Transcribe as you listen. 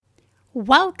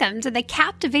Welcome to the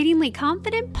Captivatingly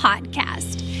Confident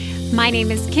Podcast. My name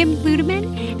is Kim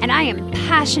Ludeman, and I am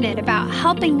passionate about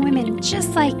helping women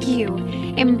just like you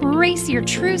embrace your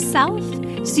true self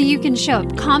so you can show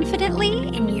up confidently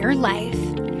in your life.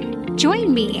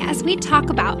 Join me as we talk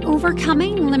about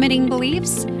overcoming limiting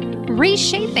beliefs,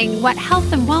 reshaping what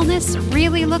health and wellness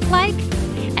really look like,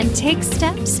 and take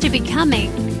steps to becoming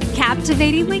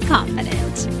captivatingly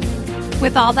confident.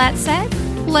 With all that said,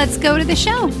 let's go to the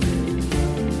show.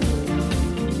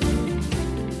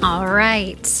 All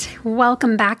right.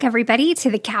 Welcome back, everybody,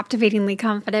 to the Captivatingly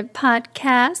Confident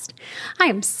Podcast. I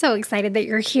am so excited that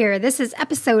you're here. This is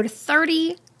episode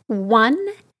 31,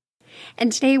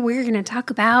 and today we're going to talk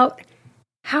about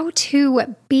how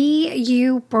to be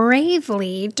you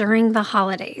bravely during the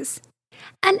holidays,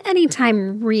 and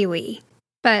anytime really,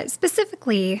 but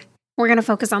specifically, we're going to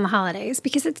focus on the holidays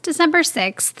because it's December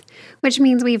 6th, which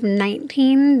means we have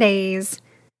 19 days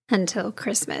until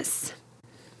Christmas.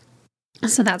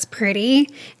 So that's pretty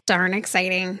darn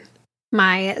exciting.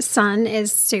 My son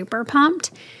is super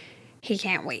pumped. He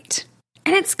can't wait.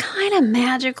 And it's kind of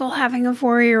magical having a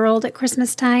 4-year-old at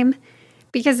Christmas time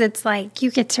because it's like you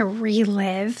get to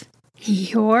relive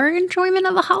your enjoyment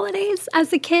of the holidays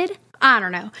as a kid. I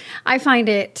don't know. I find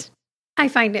it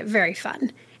very fun.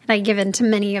 And I give in to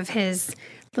many of his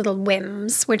little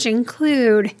whims, which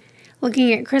include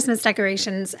looking at Christmas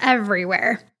decorations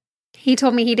everywhere. He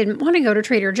told me he didn't want to go to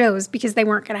Trader Joe's because they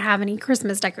weren't going to have any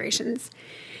Christmas decorations.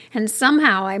 And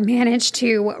somehow I managed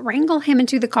to wrangle him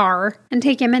into the car and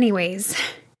take him anyways.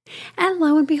 And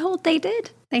lo and behold, they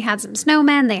did. They had some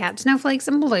snowmen, they had snowflakes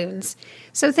and balloons.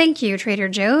 So thank you, Trader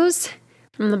Joe's,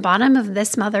 from the bottom of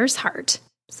this mother's heart,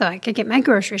 so I could get my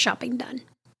grocery shopping done.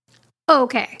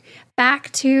 Okay,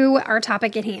 back to our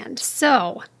topic at hand.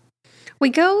 So we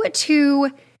go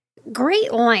to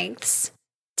great lengths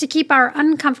to keep our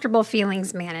uncomfortable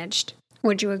feelings managed.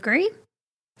 Would you agree?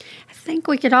 I think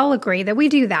we could all agree that we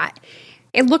do that.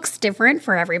 It looks different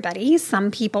for everybody.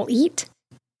 Some people eat,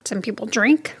 some people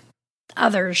drink,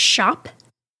 others shop,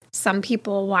 some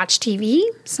people watch TV,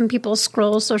 some people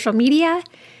scroll social media.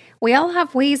 We all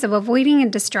have ways of avoiding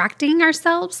and distracting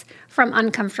ourselves from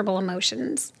uncomfortable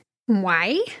emotions.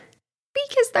 Why?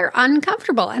 Because they're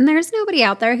uncomfortable, and there's nobody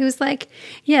out there who's like,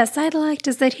 yes, I'd like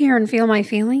to sit here and feel my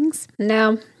feelings.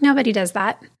 No, nobody does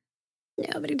that.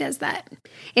 Nobody does that.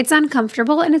 It's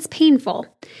uncomfortable and it's painful.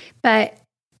 But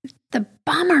the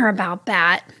bummer about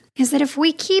that is that if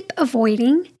we keep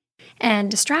avoiding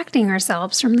and distracting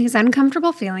ourselves from these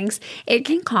uncomfortable feelings, it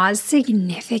can cause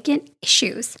significant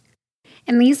issues.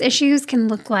 And these issues can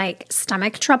look like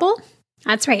stomach trouble.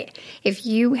 That's right. If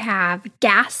you have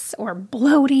gas or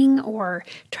bloating or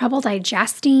trouble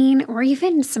digesting or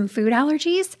even some food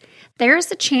allergies, there's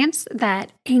a chance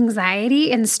that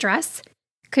anxiety and stress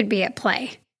could be at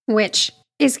play, which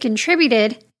is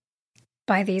contributed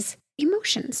by these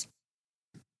emotions.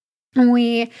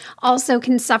 We also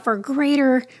can suffer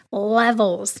greater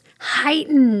levels,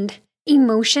 heightened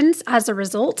emotions as a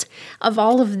result of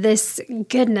all of this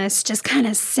goodness just kind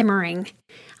of simmering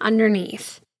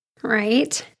underneath.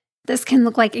 Right? This can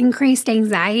look like increased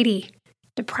anxiety,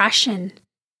 depression,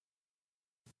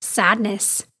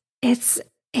 sadness.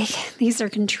 These are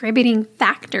contributing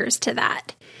factors to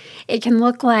that. It can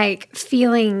look like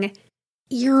feeling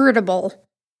irritable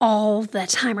all the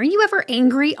time. Are you ever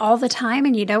angry all the time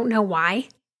and you don't know why?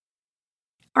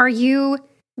 Are you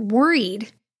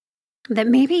worried that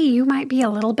maybe you might be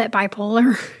a little bit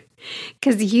bipolar?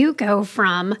 Because you go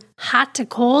from hot to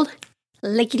cold,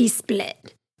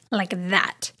 lickety-split. Like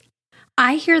that.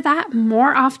 I hear that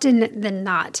more often than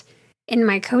not in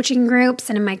my coaching groups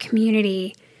and in my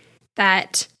community,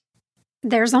 that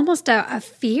there's almost a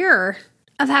fear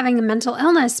of having a mental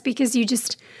illness because you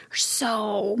just are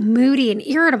so moody and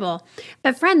irritable.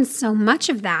 But friends, so much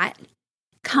of that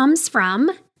comes from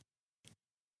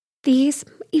these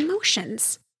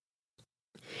emotions.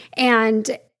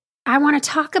 And I want to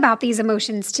talk about these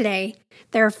emotions today.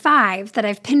 There are 5 that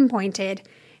I've pinpointed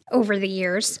over the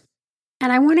years.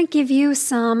 And I want to give you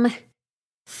some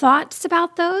thoughts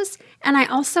about those. And I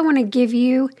also want to give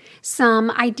you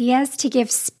some ideas to give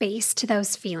space to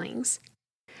those feelings.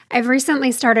 I've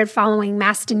recently started following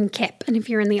Mastin Kipp. And if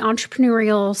you're in the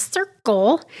entrepreneurial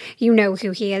circle, you know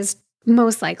who he is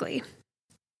most likely.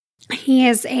 He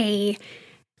is a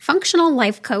functional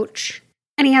life coach.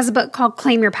 And he has a book called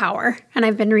Claim Your Power. And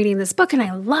I've been reading this book and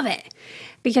I love it.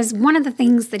 Because one of the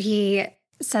things that he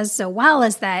says so well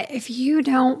is that if you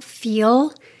don't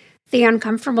feel the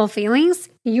uncomfortable feelings,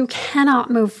 you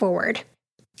cannot move forward.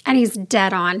 And he's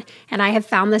dead on. And I have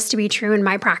found this to be true in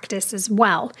my practice as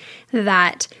well,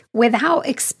 that without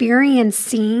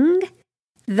experiencing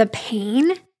the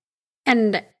pain,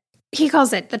 and he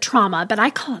calls it the trauma, but I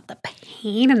call it the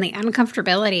pain and the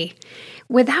uncomfortability.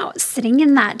 Without sitting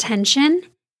in that tension,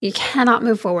 you cannot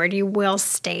move forward. You will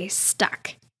stay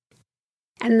stuck.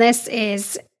 And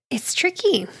it's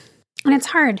tricky and it's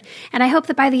hard. And I hope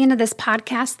that by the end of this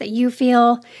podcast that you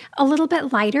feel a little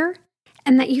bit lighter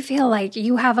and that you feel like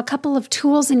you have a couple of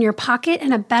tools in your pocket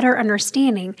and a better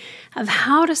understanding of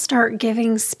how to start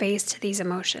giving space to these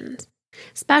emotions,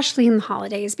 especially in the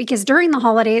holidays, because during the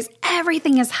holidays,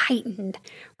 everything is heightened,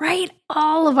 right?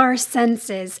 All of our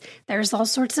senses. There's all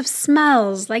sorts of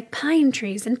smells like pine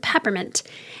trees and peppermint,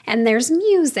 and there's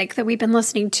music that we've been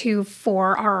listening to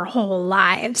for our whole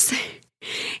lives.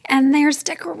 And there's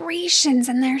decorations,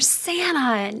 and there's Santa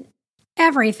and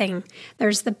everything.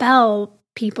 There's the bell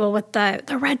people with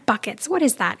the red buckets. What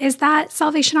is that? Is that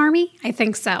Salvation Army? I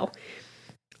think so.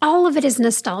 All of it is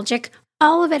nostalgic.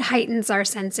 All of it heightens our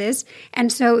senses.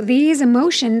 And so these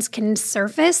emotions can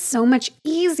surface so much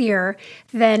easier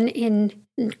than in,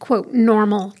 quote,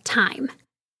 normal time.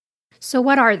 So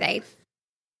what are they?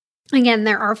 Again,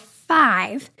 there are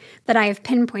 5 that I have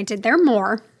pinpointed. There are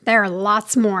more. There are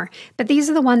lots more. But these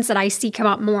are the ones that I see come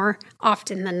up more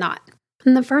often than not.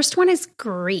 And the first one is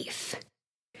grief.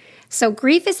 So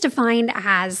grief is defined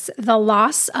as the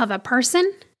loss of a person,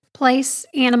 place,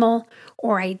 animal,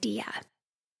 or idea.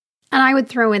 And I would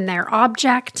throw in there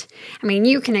object. I mean,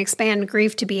 you can expand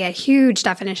grief to be a huge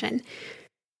definition.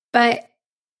 But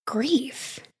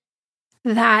grief,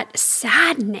 that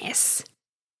sadness,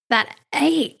 that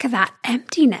ache, that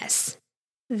emptiness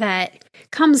that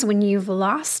comes when you've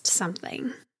lost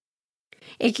something.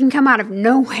 It can come out of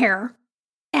nowhere,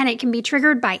 and it can be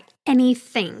triggered by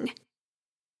anything.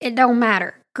 It don't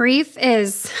matter. Grief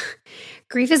is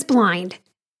blind.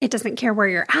 It doesn't care where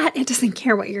you're at. It doesn't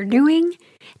care what you're doing.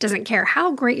 It doesn't care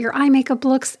how great your eye makeup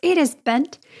looks. It is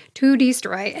bent to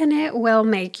destroy, and it will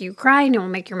make you cry, and it will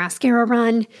make your mascara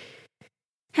run.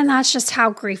 And that's just how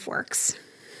grief works.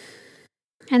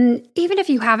 And even if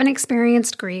you haven't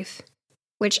experienced grief,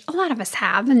 which a lot of us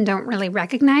have and don't really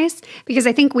recognize, because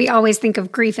I think we always think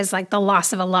of grief as like the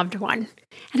loss of a loved one.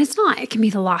 And it's not. It can be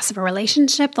the loss of a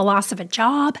relationship, the loss of a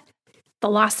job, the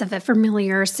loss of a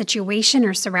familiar situation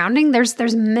or surrounding.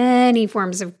 There's many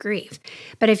forms of grief.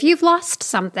 But if you've lost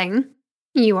something,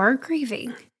 you are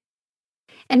grieving.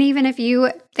 And even if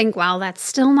you think, well, that's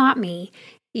still not me,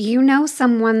 you know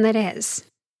someone that is.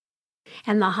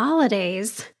 And the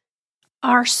holidays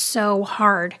are so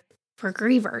hard for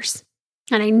grievers.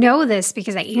 And I know this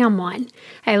because I am one.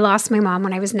 I lost my mom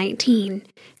when I was 19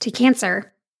 to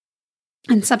cancer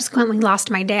and subsequently lost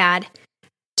my dad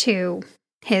to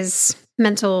his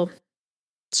mental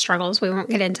struggles. We won't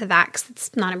get into that because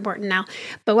it's not important now.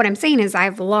 But what I'm saying is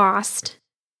I've lost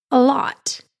a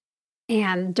lot.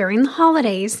 And during the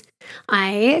holidays,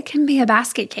 I can be a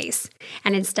basket case.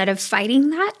 And instead of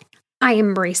fighting that, I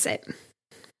embrace it.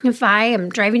 If I am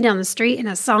driving down the street and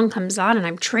a song comes on and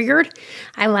I'm triggered,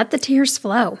 I let the tears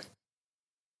flow.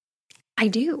 I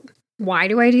do. Why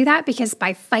do I do that? Because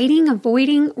by fighting,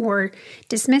 avoiding, or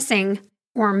dismissing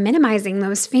or minimizing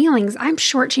those feelings, I'm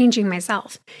shortchanging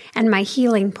myself and my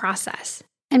healing process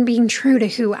and being true to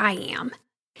who I am.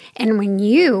 And when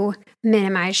you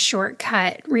minimize,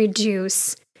 shortcut,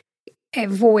 reduce,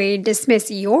 avoid,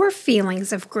 dismiss your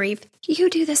feelings of grief,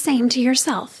 you do the same to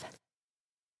yourself.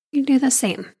 You do the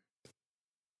same.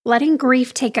 Letting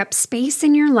grief take up space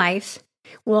in your life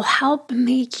will help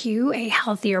make you a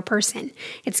healthier person.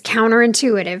 It's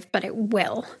counterintuitive, but it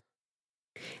will.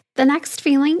 The next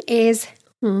feeling is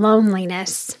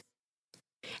loneliness.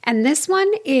 And this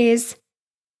one is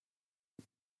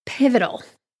pivotal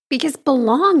because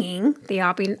belonging, the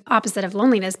opposite of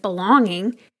loneliness,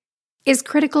 belonging, is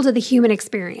critical to the human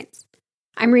experience.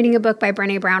 I'm reading a book by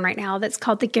Brené Brown right now that's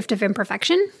called The Gift of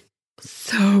Imperfection.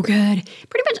 So good.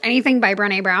 Pretty much anything by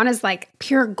Brené Brown is like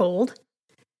pure gold.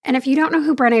 And if you don't know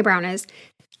who Brené Brown is,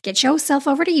 get yourself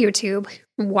over to YouTube,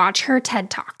 watch her TED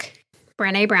Talk.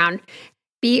 Brené Brown,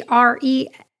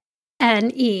 Brene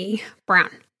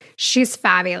Brown. She's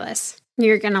fabulous.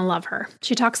 You're going to love her.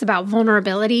 She talks about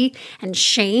vulnerability and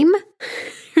shame.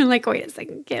 You're like, wait a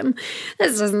second, Kim.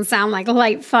 This doesn't sound like a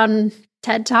light, fun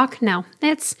TED Talk. No,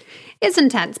 it's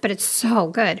intense, but it's so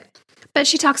good. But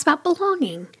she talks about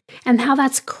belonging and how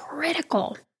that's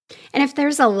critical. And if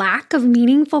there's a lack of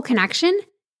meaningful connection,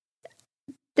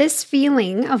 this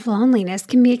feeling of loneliness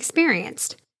can be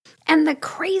experienced. And the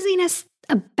craziness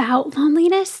about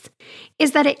loneliness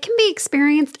is that it can be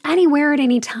experienced anywhere at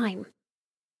any time.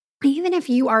 Even if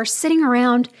you are sitting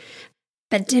around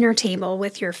the dinner table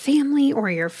with your family or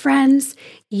your friends,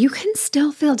 you can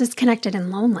still feel disconnected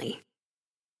and lonely.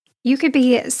 You could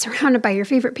be surrounded by your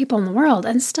favorite people in the world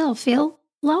and still feel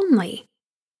lonely.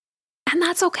 And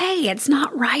that's okay. It's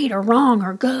not right or wrong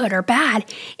or good or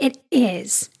bad. It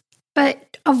is.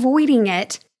 But avoiding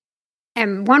it,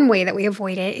 and one way that we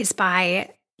avoid it is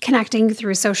by connecting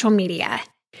through social media.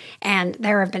 And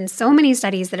there have been so many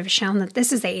studies that have shown that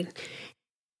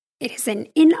it is an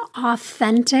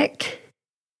inauthentic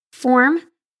form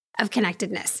of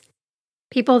connectedness.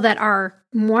 People that are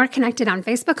more connected on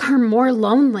Facebook are more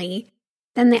lonely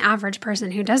than the average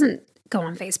person who doesn't go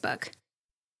on Facebook.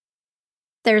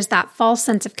 There's that false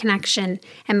sense of connection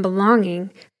and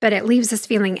belonging, but it leaves us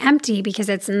feeling empty because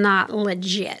it's not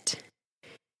legit.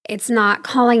 It's not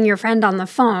calling your friend on the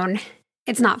phone.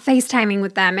 It's not FaceTiming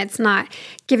with them. It's not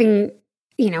giving,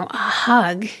 a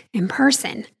hug in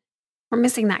person. We're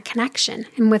missing that connection.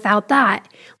 And without that,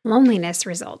 loneliness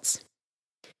results.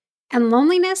 And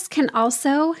loneliness can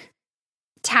also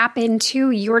tap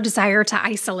into your desire to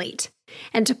isolate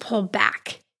and to pull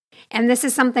back. And this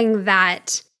is something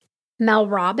that Mel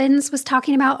Robbins was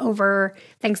talking about over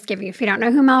Thanksgiving. If you don't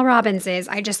know who Mel Robbins is,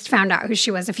 I just found out who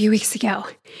she was a few weeks ago.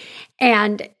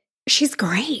 And she's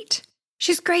great.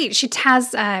 She's great. She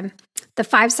has The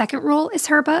 5-Second Rule is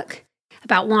her book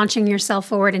about launching yourself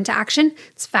forward into action.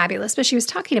 It's fabulous. But she was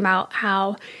talking about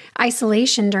how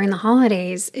isolation during the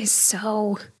holidays is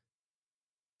so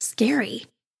scary.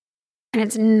 And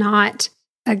it's not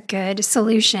a good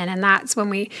solution. And that's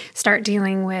when we start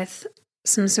dealing with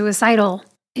some suicidal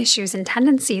issues and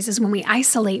tendencies, is when we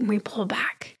isolate and we pull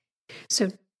back. So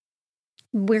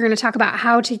we're going to talk about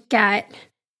how to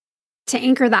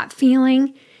anchor that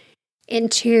feeling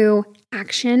into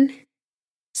action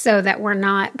so that we're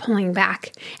not pulling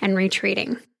back and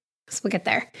retreating. So we'll get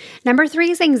there. Number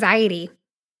 3 is anxiety.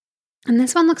 And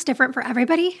this one looks different for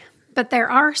everybody, but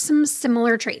there are some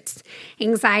similar traits.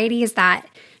 Anxiety is that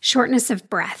shortness of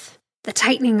breath, the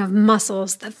tightening of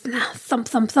muscles, the thump,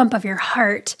 thump, thump of your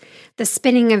heart, the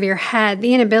spinning of your head,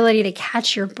 the inability to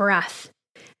catch your breath.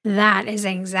 That is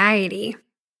anxiety.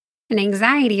 And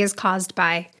anxiety is caused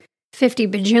by 50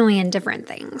 bajillion different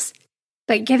things.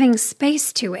 But giving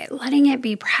space to it, letting it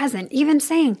be present, even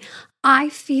saying, I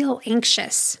feel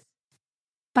anxious.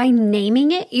 By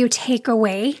naming it, you take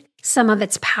away some of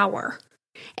its power.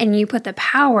 And you put the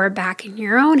power back in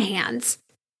your own hands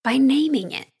by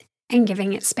naming it and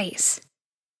giving it space.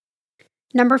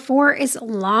 Number 4 is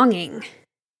longing.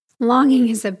 Longing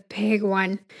is a big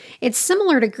one. It's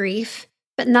similar to grief,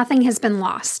 but nothing has been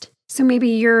lost. So maybe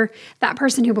you're that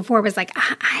person who before was like,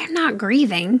 I'm not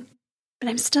grieving, but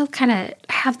I'm still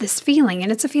have this feeling,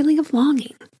 and it's a feeling of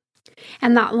longing.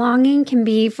 And that longing can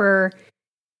be for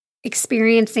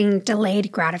experiencing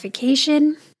delayed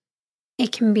gratification.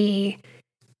 It can be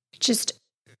just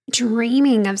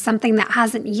dreaming of something that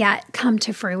hasn't yet come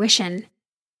to fruition.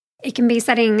 It can be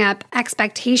setting up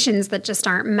expectations that just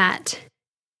aren't met.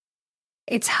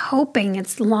 It's hoping,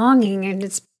 it's longing, and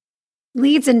it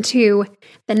leads into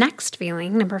the next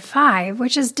feeling, number 5,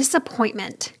 which is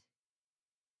disappointment.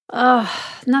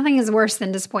 Nothing is worse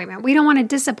than disappointment. We don't want to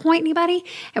disappoint anybody,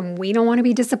 and we don't want to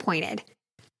be disappointed.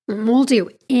 And we'll do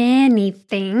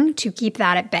anything to keep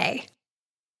that at bay.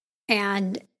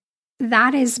 And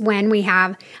that is when we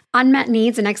have unmet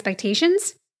needs and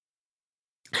expectations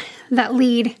that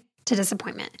lead to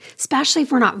disappointment, especially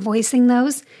if we're not voicing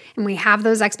those and we have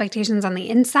those expectations on the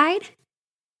inside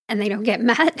and they don't get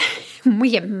met.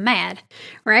 We get mad,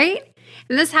 right?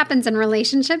 And this happens in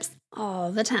relationships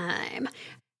all the time.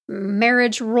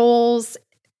 Marriage roles,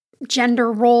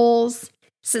 gender roles,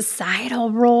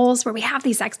 societal roles, where we have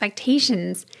these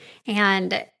expectations,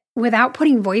 and without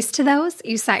putting voice to those,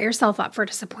 you set yourself up for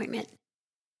disappointment.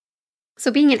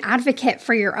 So being an advocate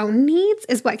for your own needs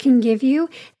is what can give you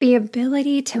the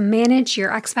ability to manage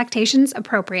your expectations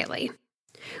appropriately,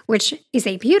 which is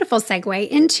a beautiful segue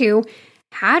into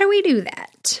how do we do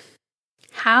that?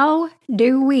 How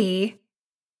do we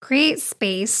create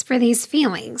space for these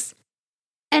feelings?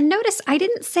 And notice I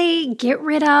didn't say get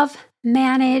rid of,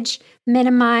 manage,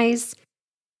 minimize,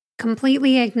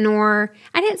 completely ignore.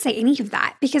 I didn't say any of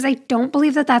that because I don't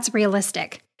believe that that's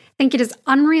realistic. I think it is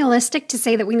unrealistic to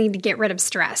say that we need to get rid of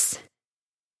stress.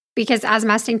 Because as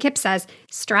Mastin Kipp says,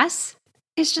 stress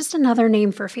is just another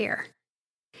name for fear.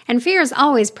 And fear is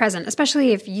always present,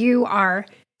 especially if you are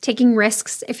taking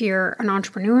risks, if you're an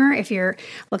entrepreneur, if you're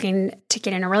looking to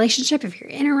get in a relationship, if you're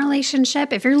in a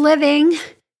relationship, if you're living,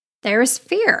 there's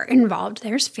fear involved.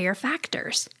 There's fear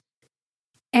factors.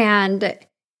 And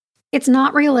it's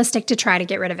not realistic to try to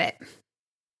get rid of it.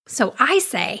 So I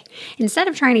say, instead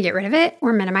of trying to get rid of it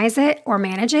or minimize it or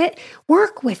manage it,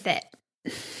 work with it.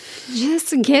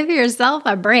 Just give yourself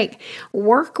a break.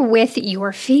 Work with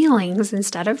your feelings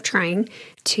instead of trying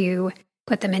to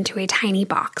put them into a tiny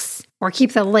box or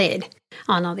keep the lid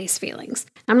on all these feelings.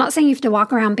 I'm not saying you have to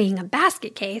walk around being a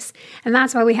basket case, and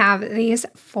that's why we have these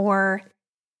 4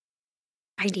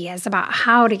 ideas about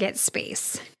how to get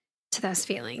space to those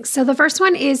feelings. So the first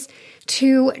one is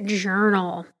to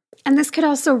journal. And this could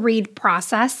also read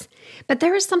process, but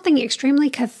there is something extremely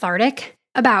cathartic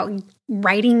about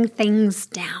writing things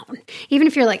down. Even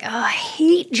if you're like, oh, I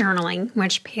hate journaling,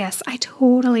 which P.S., I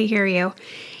totally hear you.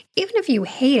 Even if you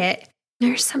hate it,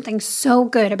 there's something so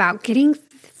good about getting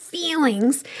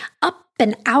feelings up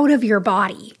and out of your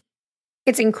body.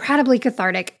 It's incredibly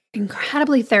cathartic,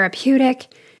 incredibly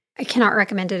therapeutic. I cannot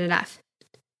recommend it enough.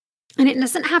 And it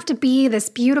doesn't have to be this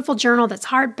beautiful journal that's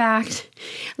hardbacked,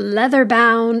 leather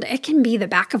bound. It can be the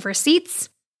back of receipts.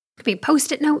 It can be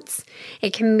Post-it notes.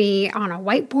 It can be on a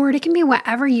whiteboard. It can be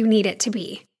whatever you need it to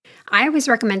be. I always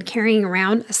recommend carrying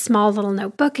around a small little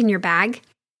notebook in your bag.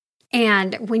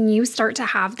 And when you start to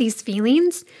have these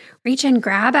feelings, reach and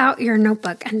grab out your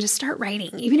notebook and just start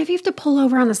writing. Even if you have to pull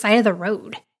over on the side of the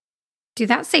road, do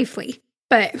that safely.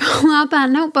 But pull out that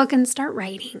notebook and start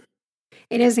writing.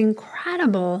 It is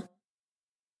incredible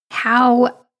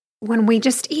how when we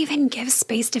just even give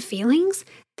space to feelings,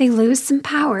 they lose some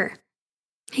power.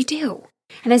 They do.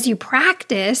 And as you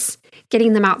practice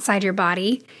getting them outside your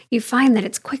body, you find that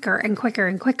it's quicker and quicker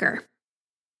and quicker.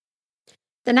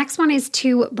 The next one is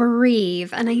to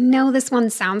breathe. And I know this one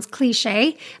sounds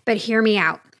cliche, but hear me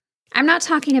out. I'm not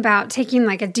talking about taking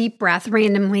like a deep breath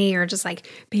randomly or just like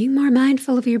being more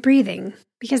mindful of your breathing,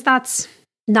 because that's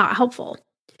not helpful.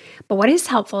 But what is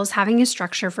helpful is having a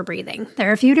structure for breathing. There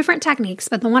are a few different techniques,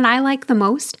 but the one I like the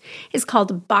most is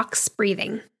called box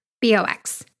breathing,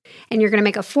 BOX. And you're going to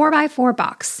make a 4x4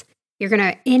 box. You're going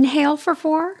to inhale for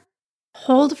 4,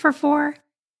 hold for 4,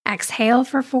 exhale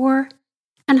for 4,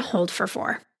 and hold for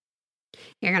 4.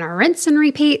 You're going to rinse and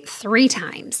repeat 3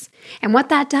 times. And what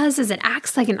that does is it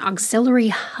acts like an auxiliary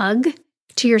hug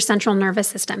to your central nervous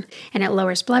system, and it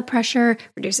lowers blood pressure,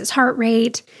 reduces heart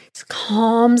rate,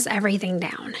 calms everything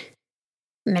down,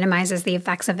 minimizes the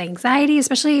effects of anxiety,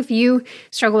 especially if you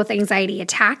struggle with anxiety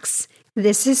attacks.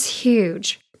 This is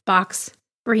huge. Box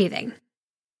breathing.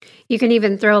 You can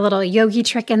even throw a little yogi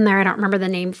trick in there. I don't remember the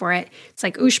name for it. It's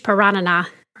like Ushparanana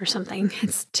or something.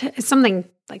 It's something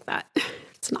like that.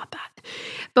 It's not that.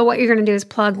 But what you're going to do is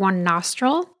plug one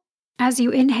nostril as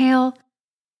you inhale,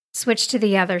 switch to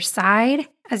the other side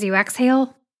as you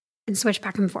exhale, and switch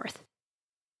back and forth.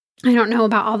 I don't know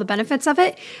about all the benefits of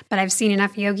it, but I've seen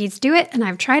enough yogis do it, and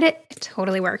I've tried it. It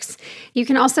totally works. You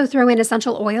can also throw in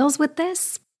essential oils with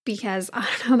this, because I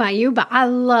don't know about you, but I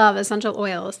love essential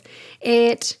oils.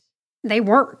 They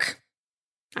work.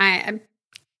 I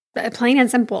plain and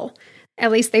simple.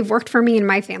 At least they've worked for me and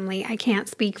my family. I can't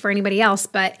speak for anybody else,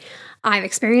 but I've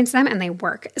experienced them and they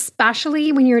work,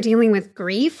 especially when you're dealing with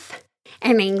grief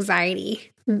and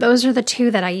anxiety. Those are the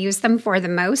 2 that I use them for the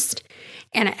most,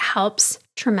 and it helps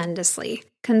tremendously.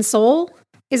 Console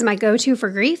is my go-to for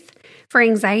grief. For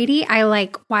anxiety, I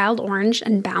like Wild Orange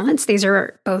and Balance. These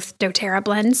are both doTERRA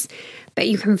blends, but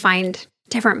you can find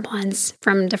different blends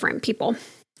from different people.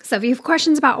 So if you have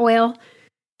questions about oil,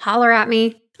 holler at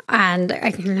me and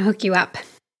I can hook you up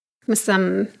with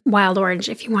some Wild Orange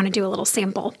if you want to do a little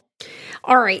sample.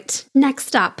 All right,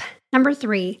 next up, number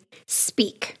 3,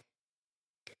 speak.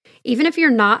 Even if you're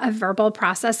not a verbal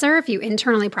processor, if you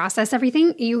internally process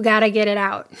everything, you got to get it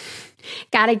out.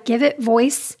 Got to give it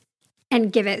voice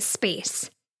and give it space.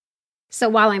 So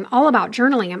while I'm all about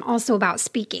journaling, I'm also about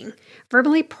speaking.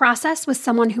 Verbally process with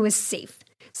someone who is safe,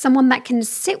 someone that can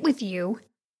sit with you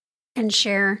and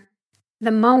share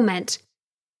the moment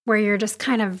where you're just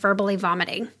kind of verbally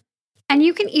vomiting. And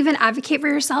you can even advocate for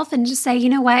yourself and just say, you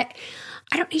know what?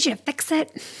 I don't need you to fix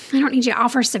it. I don't need you to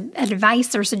offer some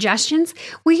advice or suggestions.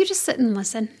 Will you just sit and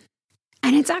listen?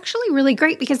 And it's actually really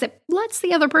great because it lets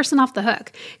the other person off the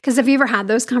hook. Because have you ever had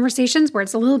those conversations where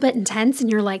it's a little bit intense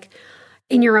and you're like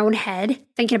in your own head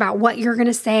thinking about what you're going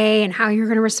to say and how you're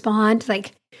going to respond?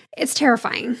 Like, it's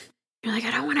terrifying. You're like,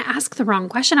 I don't want to ask the wrong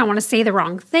question. I want to say the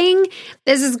wrong thing.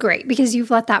 This is great because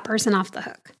you've let that person off the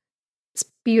hook. It's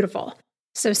beautiful.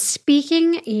 So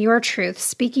speaking your truth,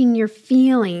 speaking your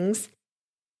feelings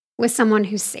with someone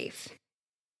who's safe.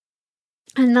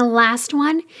 And the last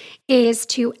one is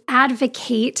to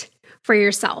advocate for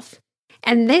yourself.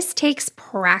 And this takes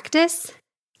practice,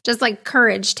 just like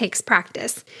courage takes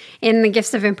practice. In The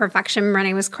Gifts of Imperfection,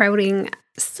 Renee was quoting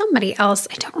somebody else.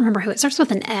 I don't remember who. It starts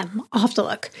with an M. I'll have to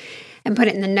look and put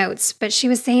it in the notes. But she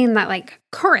was saying that like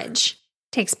courage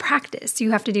takes practice.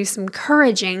 You have to do some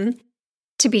couraging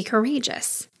to be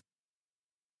courageous.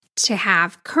 to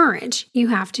have courage. You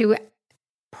have to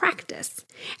practice.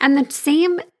 And the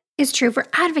same is true for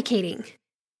advocating.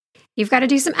 You've got to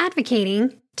do some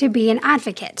advocating to be an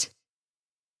advocate.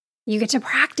 You get to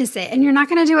practice it, and you're not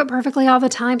going to do it perfectly all the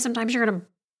time. Sometimes you're going to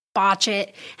botch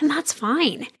it, and that's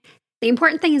fine. The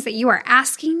important thing is that you are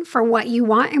asking for what you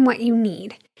want and what you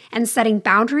need and setting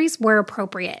boundaries where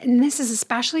appropriate. And this is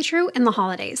especially true in the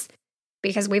holidays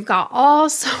because we've got all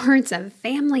sorts of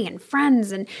family and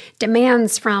friends and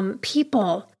demands from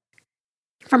people,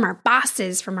 from our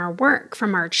bosses, from our work,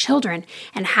 from our children,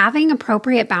 and having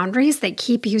appropriate boundaries that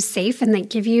keep you safe and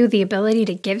that give you the ability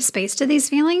to give space to these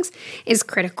feelings is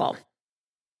critical.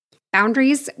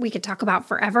 Boundaries, we could talk about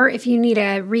forever. If you need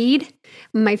a read,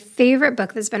 my favorite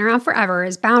book that's been around forever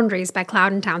is Boundaries by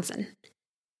Cloud and Townsend.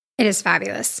 It is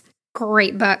fabulous.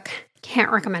 Great book.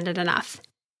 Can't recommend it enough.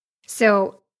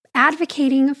 So,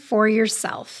 advocating for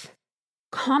yourself,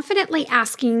 confidently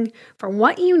asking for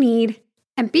what you need,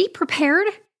 and be prepared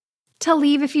to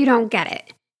leave if you don't get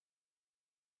it.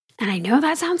 And I know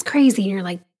that sounds crazy, and you're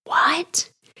like, what?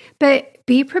 But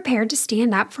be prepared to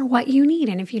stand up for what you need.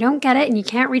 And if you don't get it and you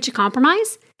can't reach a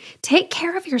compromise, take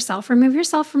care of yourself. Remove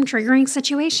yourself from triggering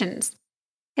situations.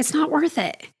 It's not worth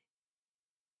it.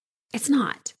 It's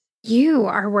not. You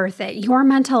are worth it. Your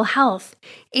mental health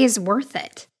is worth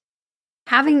it.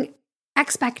 Having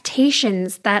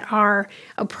expectations that are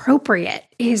appropriate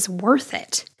is worth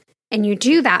it. And you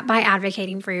do that by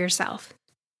advocating for yourself.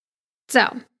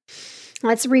 So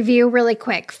let's review really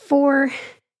quick. For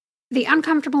the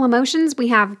uncomfortable emotions, we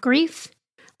have grief,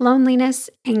 loneliness,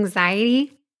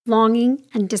 anxiety, longing,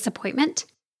 and disappointment.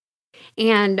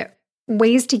 And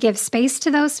ways to give space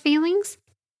to those feelings: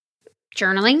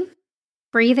 journaling,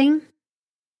 breathing,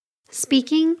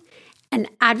 speaking, and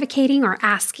advocating or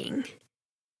asking.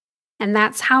 And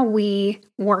that's how we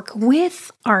work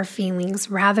with our feelings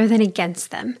rather than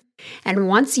against them. And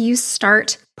once you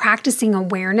start practicing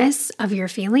awareness of your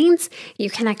feelings, you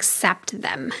can accept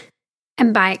them.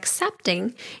 And by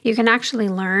accepting, you can actually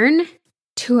learn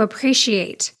to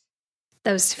appreciate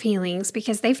those feelings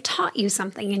because they've taught you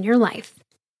something in your life.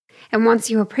 And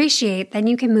once you appreciate, then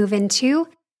you can move into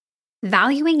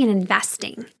valuing and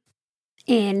investing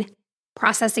in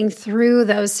processing through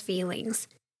those feelings.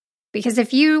 Because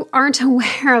if you aren't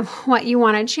aware of what you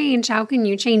want to change, how can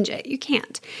you change it? You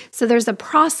can't. So there's a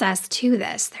process to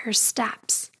this. There's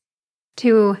steps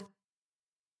to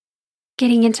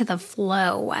getting into the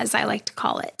flow, as I like to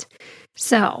call it.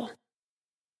 So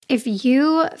if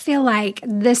you feel like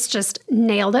this just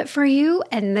nailed it for you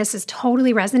and this is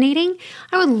totally resonating,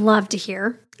 I would love to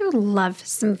hear. I would love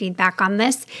some feedback on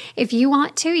this. If you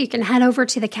want to, you can head over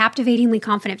to the Captivatingly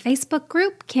Confident Facebook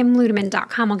group.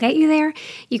 KimLudeman.com will get you there.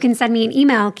 You can send me an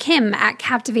email,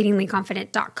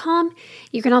 kim@captivatinglyconfident.com.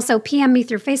 You can also PM me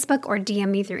through Facebook or DM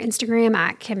me through Instagram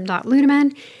at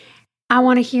kim.ludeman. I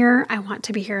want to hear. I want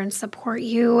to be here and support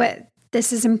you.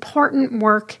 This is important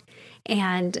work,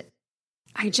 and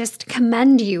I just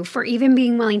commend you for even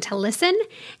being willing to listen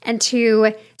and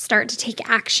to start to take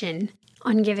action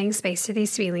on giving space to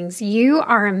these feelings. You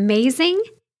are amazing,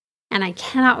 and I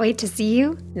cannot wait to see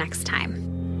you next time.